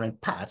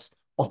different parts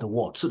of the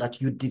world so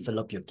that you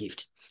develop your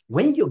gift.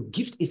 When your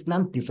gift is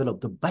now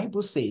developed, the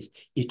Bible says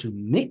it will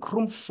make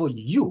room for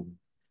you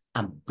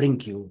and bring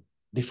you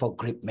before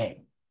great men.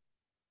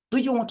 Do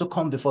you want to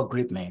come before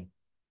great men?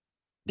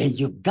 Then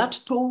you got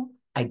to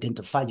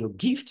identify your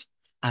gift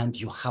and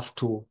you have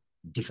to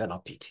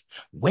develop it.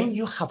 When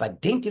you have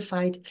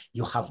identified,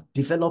 you have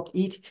developed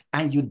it,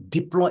 and you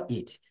deploy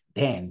it,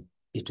 then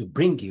it will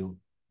bring you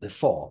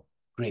before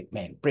great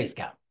men. Praise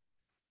God.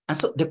 And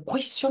so the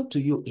question to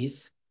you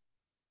is,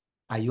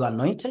 are you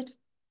anointed?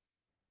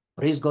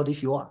 Praise God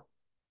if you are.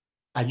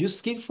 Are you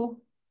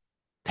skillful?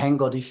 Thank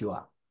God if you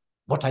are.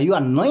 But are you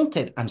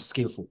anointed and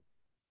skillful?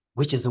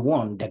 Which is the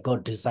one that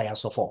God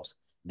desires of us,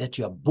 that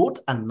you are both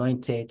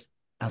anointed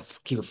and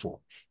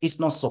skillful. It's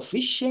not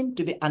sufficient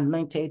to be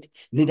anointed,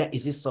 neither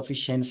is it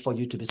sufficient for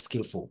you to be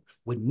skillful.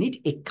 We need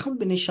a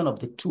combination of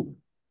the two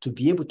to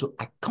be able to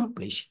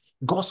accomplish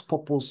God's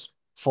purpose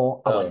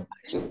for our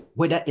lives,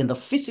 whether in the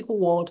physical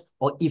world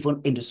or even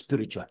in the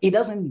spiritual. It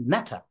doesn't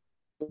matter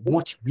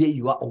where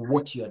you are or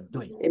what you are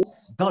doing.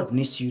 God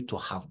needs you to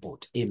have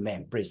both.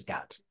 Amen. Praise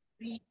God.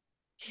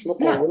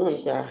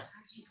 Now,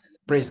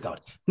 praise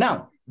God.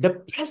 Now, the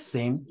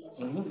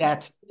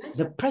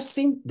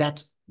person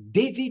that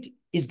David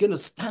is going to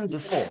stand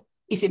before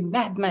is a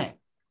madman.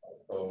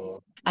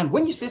 And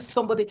when you say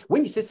somebody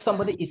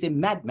is a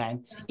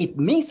madman, it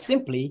means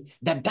simply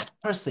that that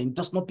person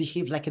does not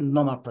behave like a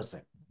normal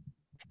person.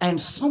 And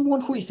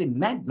someone who is a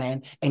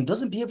madman and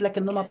doesn't behave like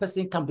a normal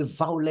person can be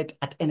violent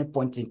at any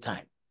point in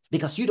time,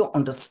 because you don't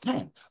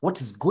understand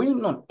what is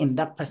going on in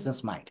that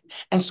person's mind.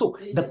 And so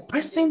the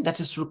person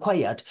that is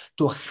required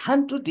to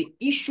handle the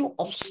issue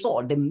of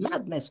Saul, the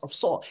madness of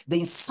Saul, the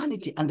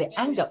insanity and the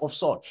anger of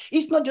Saul,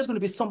 it's not just going to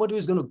be somebody who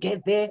is going to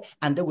get there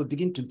and then will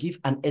begin to give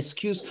an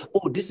excuse.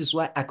 Oh, this is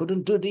why I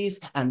couldn't do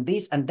this and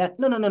that.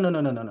 No, no, no, no, no,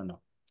 no, no, no,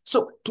 no.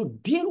 So to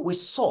deal with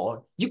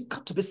Saul, you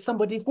got to be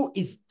somebody who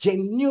is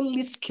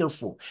genuinely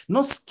skillful,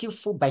 not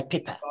skillful by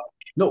paper.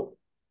 No,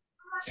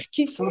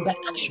 skillful by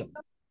action,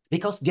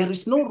 because there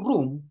is no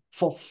room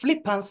for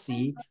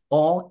flippancy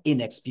or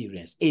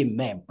inexperience.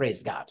 Amen.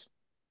 Praise God.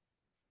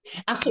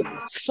 And so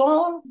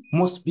Saul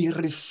must be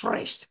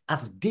refreshed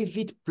as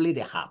David played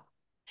the harp.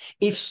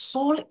 If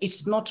Saul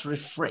is not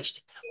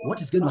refreshed,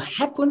 what is going to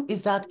happen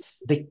is that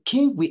the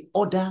king will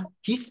order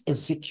his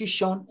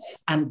execution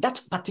and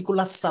that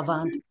particular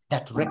servant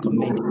that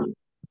recommended him.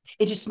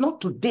 It is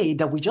not today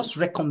that we just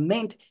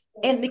recommend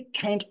any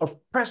kind of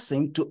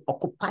person to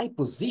occupy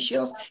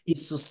positions in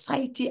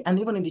society and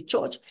even in the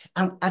church,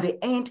 and at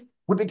the end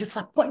will be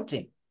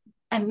disappointing,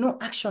 and no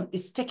action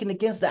is taken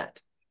against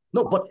that.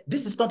 No, but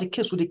this is not the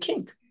case with the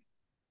king.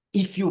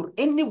 If you're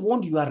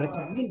anyone you are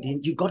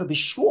recommending, you got to be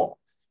sure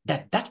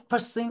that that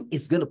person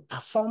is going to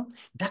perform,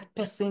 that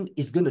person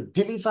is going to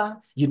deliver,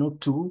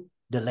 to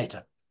the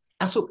letter.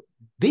 And so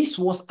this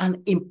was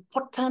an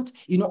important,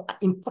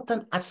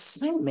 important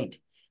assignment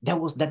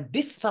that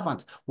this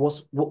servant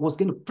was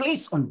going to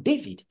place on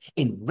David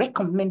in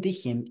recommending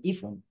him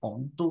even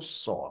unto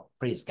Saul.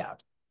 Praise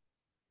God.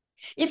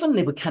 Even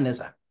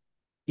Nebuchadnezzar,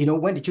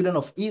 when the children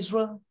of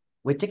Israel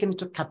were taken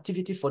into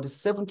captivity for the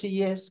 70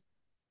 years,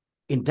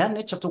 in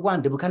Daniel chapter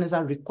 1,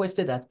 Nebuchadnezzar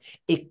requested that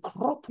a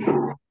crop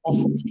of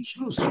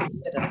Jews be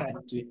set aside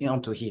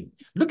unto him.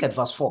 Look at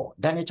verse 4,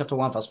 Daniel chapter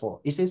 1, verse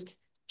 4. It says,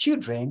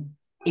 children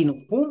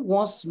in whom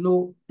was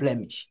no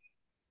blemish,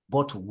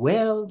 but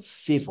well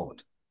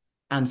favored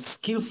and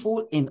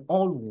skillful in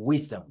all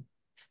wisdom,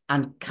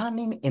 and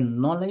cunning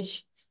in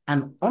knowledge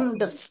and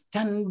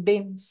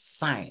understanding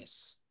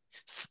science,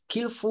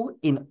 skillful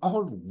in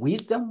all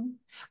wisdom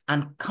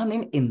and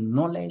cunning in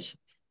knowledge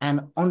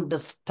and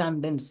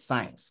understanding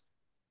science.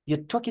 You're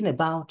talking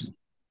about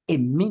a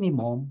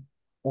minimum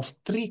of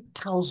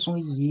 3,000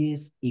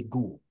 years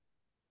ago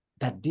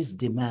that this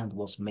demand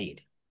was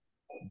made.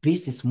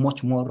 This is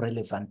much more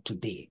relevant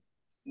today.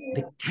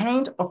 The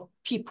kind of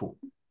people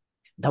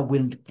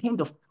the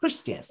kind of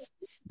Christians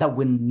that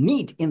we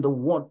need in the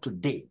world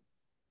today,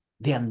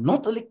 they are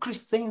not only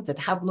Christians that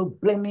have no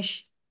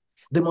blemish,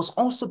 they must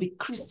also be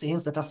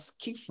Christians that are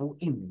skillful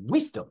in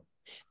wisdom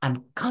and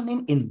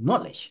cunning in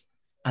knowledge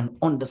and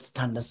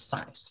understand the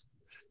science.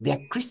 They are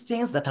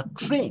Christians that are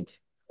trained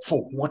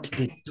for what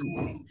they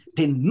do.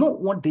 They know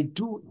what they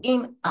do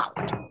in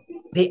out.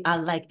 They are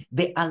like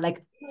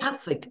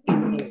perfect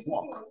in their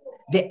work.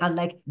 They are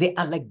like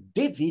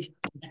David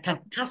that can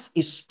cast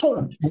a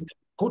stone,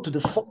 go to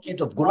the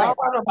forehead of Goliath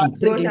and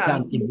bring him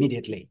down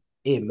immediately.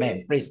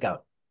 Amen. Praise God.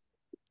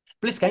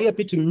 Please, can you help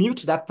me to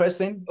mute that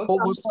person?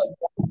 Co-host.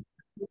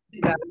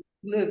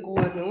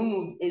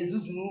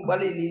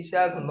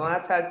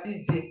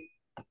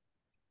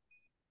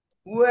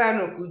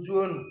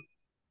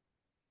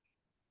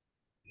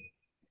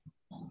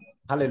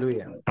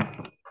 Hallelujah.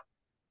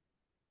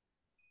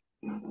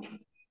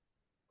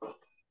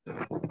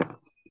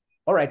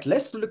 All right,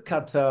 let's look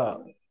at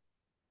a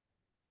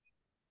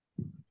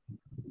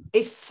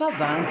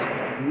servant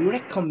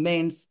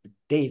recommends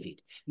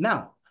David.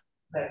 Now,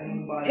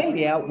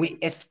 earlier we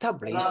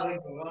established,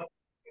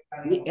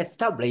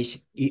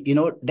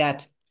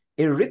 that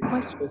a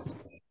request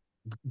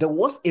there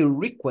was a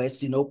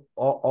request,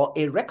 or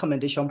a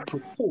recommendation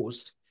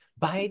proposed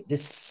by the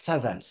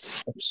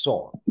servants of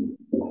Saul.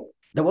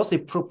 There was a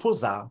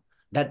proposal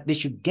that they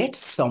should get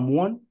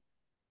someone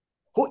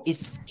who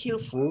is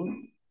skillful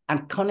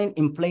and cunning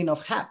in playing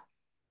of harp.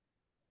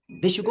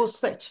 They should go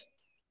search.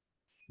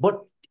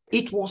 But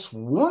it was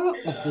one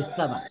of the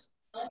servants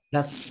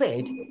that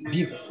said,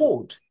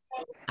 behold,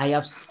 I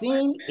have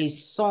seen a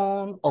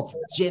son of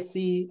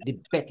Jesse the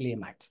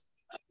Bethlehemite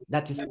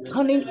that is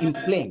cunning in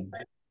playing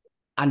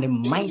and a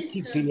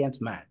mighty valiant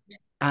man,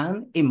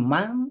 and a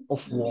man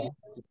of war,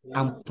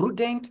 and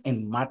prudent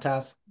in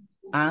matters,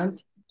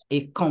 and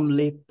a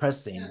comely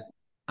person,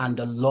 and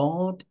the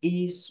Lord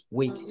is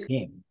with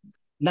him.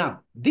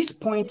 Now, this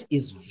point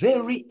is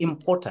very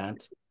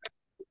important.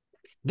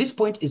 This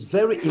point is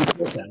very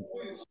important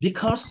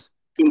because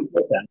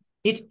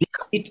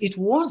it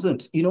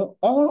wasn't,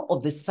 all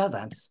of the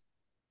servants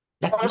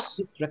that made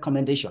this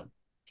recommendation.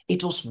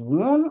 It was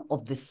one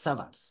of the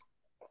servants.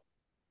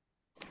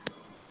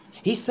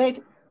 He said,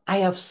 I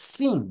have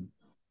seen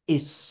a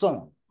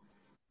son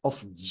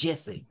of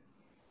Jesse.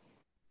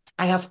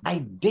 I have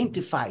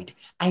identified,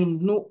 I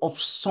know of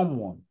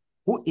someone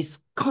who is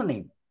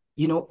cunning,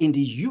 in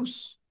the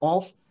use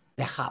of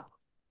the harp.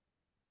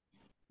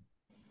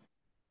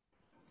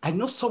 I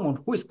know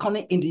someone who is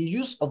cunning in the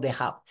use of the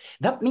harp.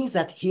 That means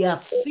that he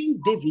has seen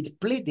David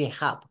play the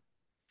harp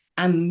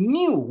and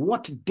knew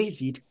what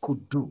David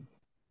could do.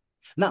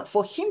 Now,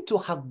 for him to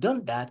have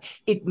done that,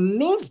 it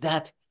means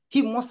that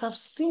he must have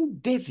seen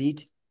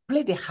David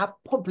play the harp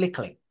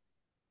publicly.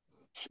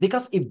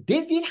 Because if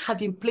David had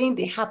been playing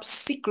the harp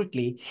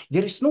secretly,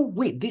 there is no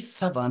way this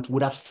servant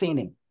would have seen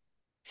him.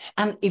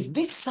 And if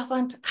this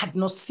servant had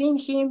not seen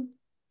him,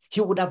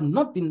 he would have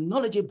not been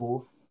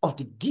knowledgeable of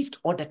the gift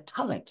or the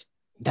talent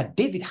that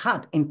David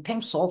had in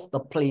terms of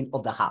the playing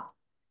of the harp.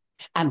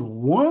 And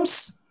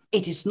once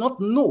it is not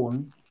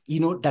known,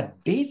 that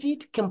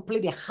David can play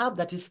the harp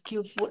that is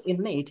skillful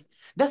in it,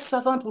 that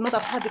servant would not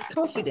have had the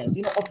confidence,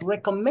 of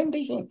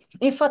recommending him.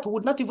 In fact,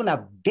 would not even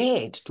have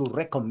dared to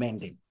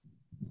recommend him.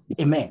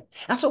 Amen.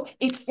 And so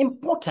it's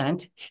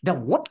important that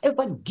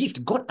whatever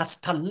gift God has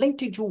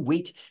talented you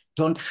with,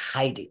 don't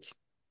hide it.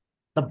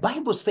 The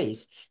Bible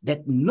says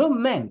that no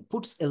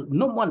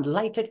one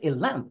lighted a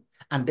lamp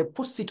and they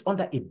puts it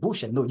under a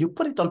bushel. No, you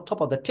put it on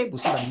top of the table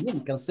so that no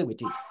one can see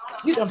with it.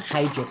 You don't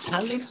hide your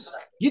talent.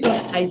 You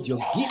don't hide your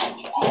gifts.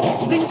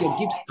 You bring your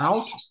gifts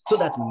out so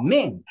that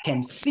men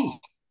can see.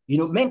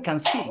 Men can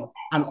see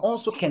and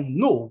also can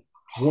know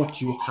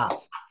what you have.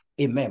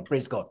 Amen.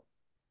 Praise God.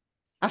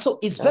 And so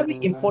it's very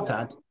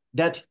important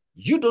that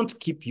you don't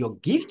keep your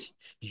gift,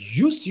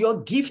 use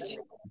your gift,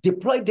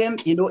 deploy them,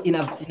 in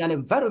an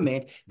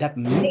environment that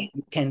men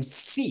can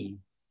see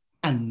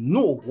and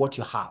know what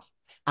you have.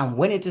 And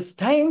when it is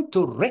time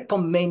to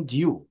recommend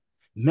you,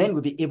 men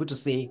will be able to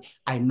say,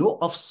 I know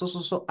of so, so,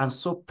 so, and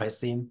so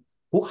person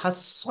who has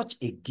such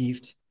a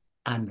gift,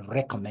 and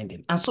recommend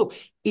him. And so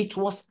it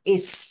was a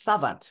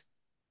servant.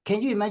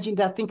 Can you imagine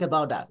that? Think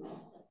about that.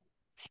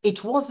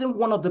 It wasn't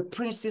one of the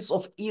princes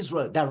of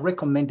Israel that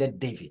recommended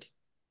David.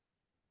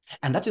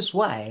 And that is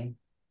why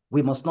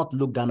we must not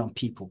look down on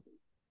people.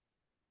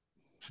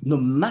 No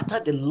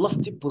matter the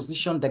lofty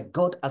position that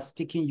God has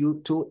taken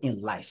you to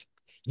in life,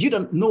 you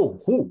don't know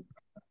who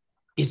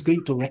is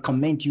going to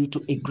recommend you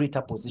to a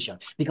greater position.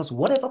 Because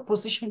whatever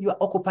position you are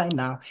occupying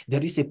now,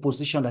 there is a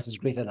position that is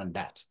greater than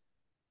that.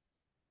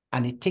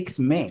 And it takes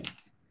men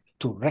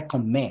to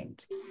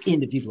recommend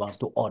individuals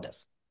to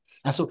others.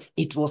 And so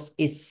it was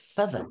a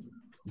servant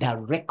that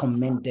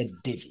recommended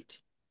David.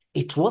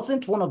 It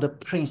wasn't one of the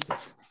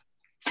princes.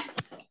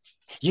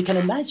 You can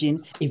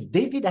imagine if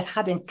David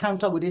had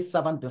encounter with this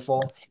servant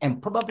before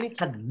and probably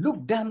had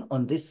looked down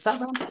on this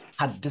servant,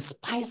 had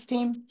despised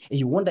him, and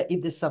you wonder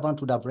if this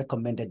servant would have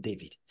recommended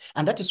David.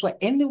 And that is why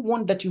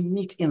anyone that you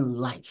meet in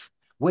life,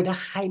 whether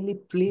highly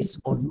placed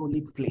or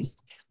lowly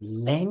placed,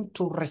 learn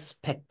to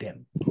respect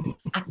them.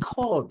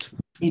 Accord,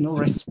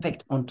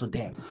 respect unto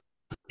them.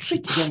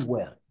 Treat them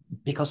well,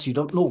 because you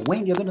don't know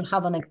when you're going to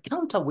have an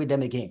encounter with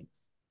them again,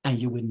 and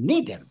you will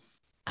need them.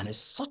 And as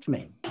such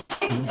men,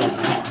 that will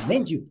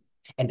recommend you,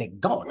 and that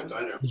God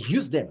will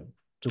use them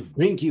to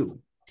bring you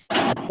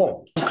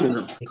before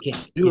the king.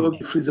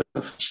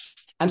 Amen.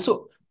 And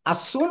so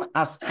as soon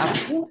as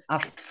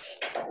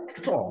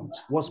Saul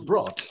was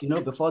brought,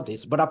 before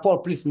this, but Paul,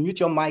 please mute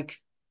your mic.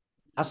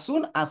 As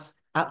soon as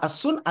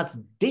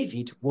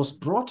David was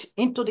brought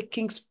into the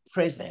king's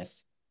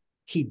presence,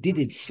 he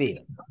didn't fail.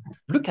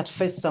 Look at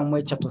 1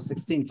 Samuel chapter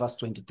 16, verse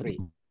 23.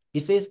 He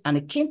says, and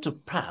it came to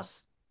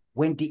pass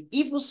when the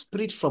evil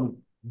spirit from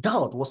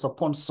God was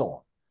upon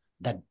Saul,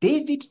 that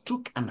David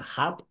took an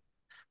harp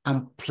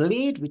and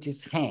played with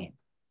his hand.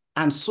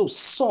 And so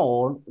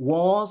Saul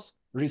was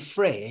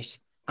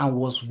refreshed and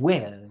was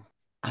well,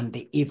 and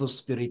the evil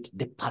spirit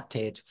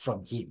departed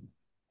from him.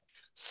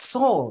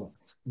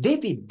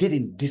 David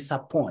didn't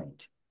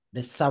disappoint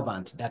the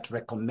servant that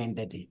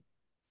recommended him.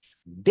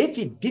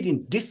 David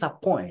didn't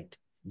disappoint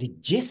the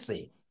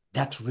Jesse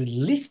that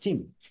released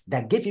him,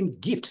 that gave him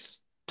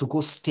gifts to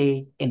go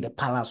stay in the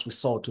palace with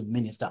Saul to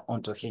minister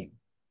unto him.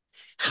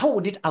 How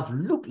would it have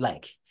looked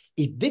like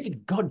if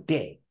David got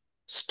there,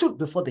 stood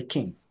before the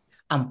king,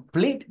 and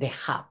played the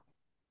harp,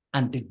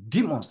 and the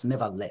demons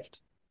never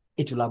left?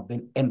 It would have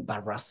been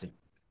embarrassing.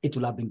 It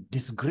would have been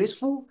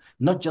disgraceful,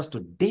 not just to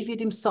David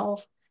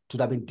himself, it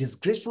would have been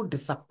disgraceful,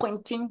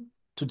 disappointing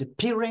to the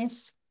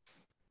parents,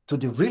 to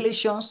the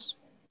relations,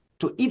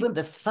 to even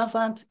the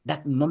servant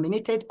that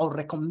nominated or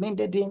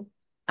recommended him,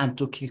 and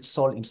to King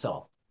Saul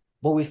himself.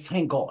 But we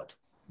thank God,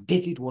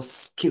 David was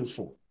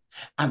skillful.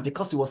 And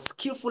because he was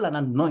skillful and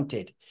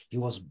anointed, he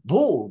was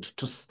bold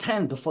to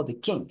stand before the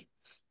king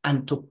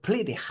and to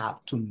play the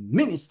harp, to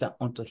minister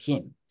unto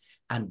him.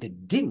 And the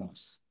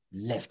demons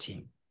left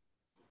him.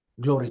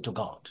 Glory to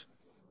God.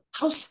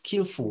 How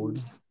skillful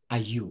are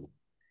you?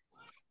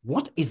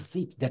 What is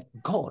it that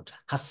God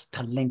has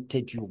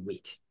talented you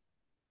with?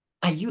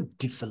 Are you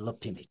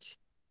developing it?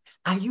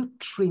 Are you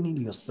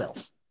training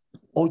yourself?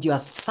 Or you are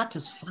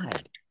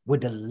satisfied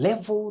with the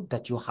level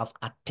that you have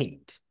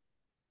attained?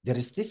 There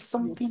is still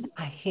something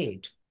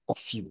ahead of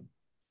you.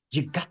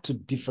 You got to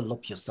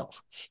develop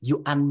yourself.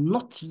 You are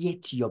not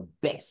yet your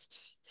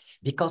best,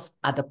 because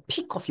at the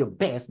peak of your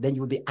best, then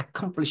you'll be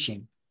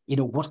accomplishing,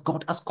 what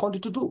God has called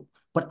you to do.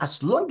 But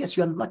as long as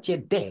you are not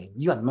yet there,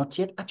 you are not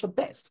yet at your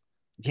best.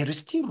 There is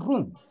still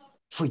room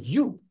for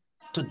you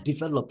to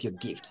develop your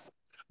gift.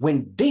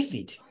 When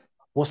David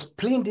was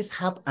playing this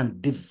harp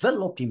and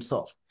developed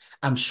himself,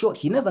 I'm sure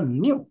he never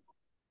knew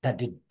that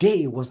the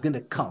day was going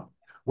to come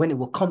when he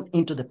will come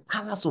into the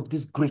palace of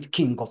this great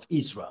king of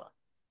Israel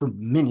to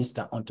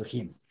minister unto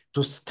him,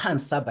 to stand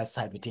side by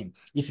side with him.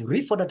 If you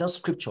read further that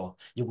scripture,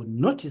 you will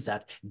notice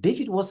that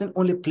David wasn't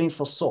only playing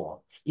for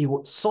Saul.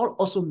 Saul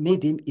also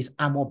made him his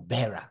armor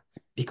bearer,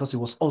 because he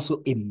was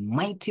also a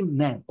mighty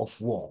man of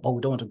war. But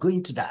we don't want to go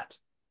into that.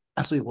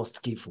 And so he was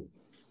skillful.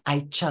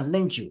 I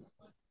challenge you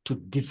to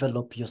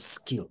develop your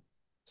skill,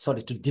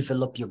 to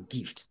develop your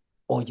gift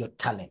or your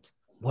talent,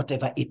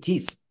 whatever it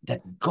is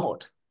that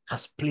God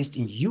has placed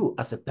in you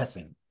as a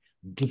person.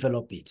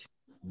 Develop it,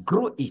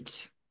 grow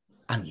it,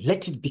 and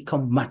let it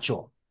become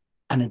mature.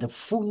 And in the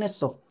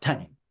fullness of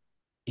time,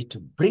 it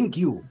will bring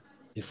you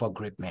before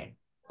great men.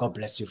 God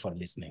bless you for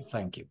listening.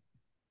 Thank you.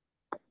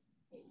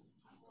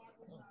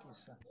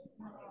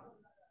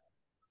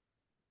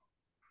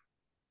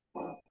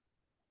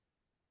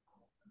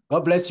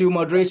 God bless you,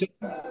 moderator.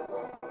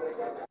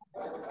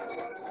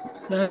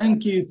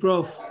 Thank you,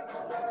 Prof.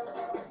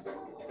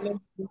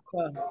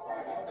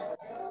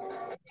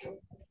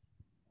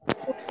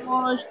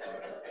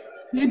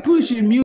 People should mute